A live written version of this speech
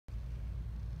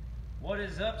What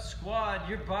is up, squad?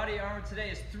 Your body armor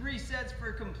today is 3 sets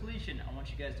for completion. I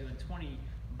want you guys doing 20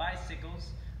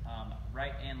 bicycles,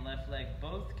 right and left leg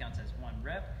both, counts as 1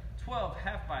 rep, 12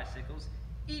 half bicycles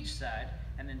each side,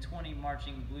 and then 20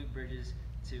 marching glute bridges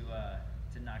to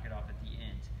knock it off at the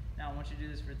end. Now I want you to do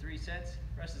this for 3 sets,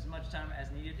 rest as much time as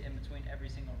needed in between every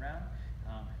single round.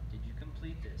 Did you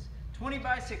complete this? 20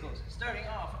 bicycles, starting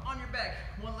off on your back,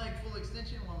 1 leg full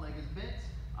extension, 1 leg is bent,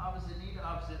 opposite knee to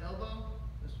opposite elbow.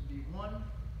 This would be 1,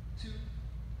 2,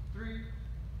 3,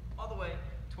 all the way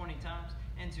 20 times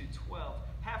into 12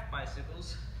 half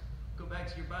bicycles. Go back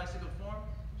to your bicycle form.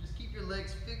 Just keep your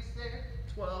legs fixed there.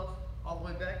 12 all the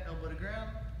way back, elbow to ground,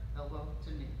 elbow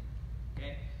to knee.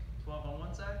 Okay, 12 on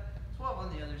one side, 12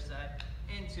 on the other side,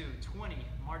 into 20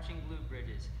 marching glute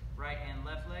bridges. Right and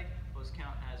left leg, both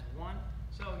count as 1.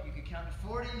 So you could count to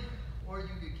 40, or you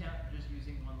could count just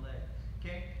using 1 leg.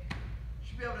 Okay? You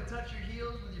should be able to touch your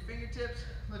heels with your fingertips.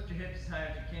 Lift your hips as high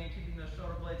as you can, keeping those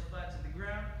shoulder blades flat to the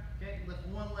ground. Okay? Lift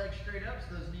 1 leg straight up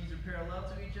so those knees are parallel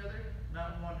to each other,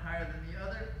 not one higher than the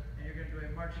other. And you're going to do a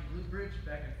marching glute bridge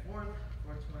back and forth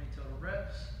for 20 total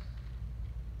reps.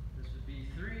 This would be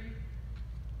 3,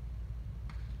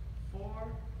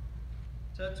 4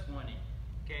 to 20.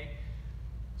 Okay?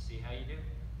 See how you do.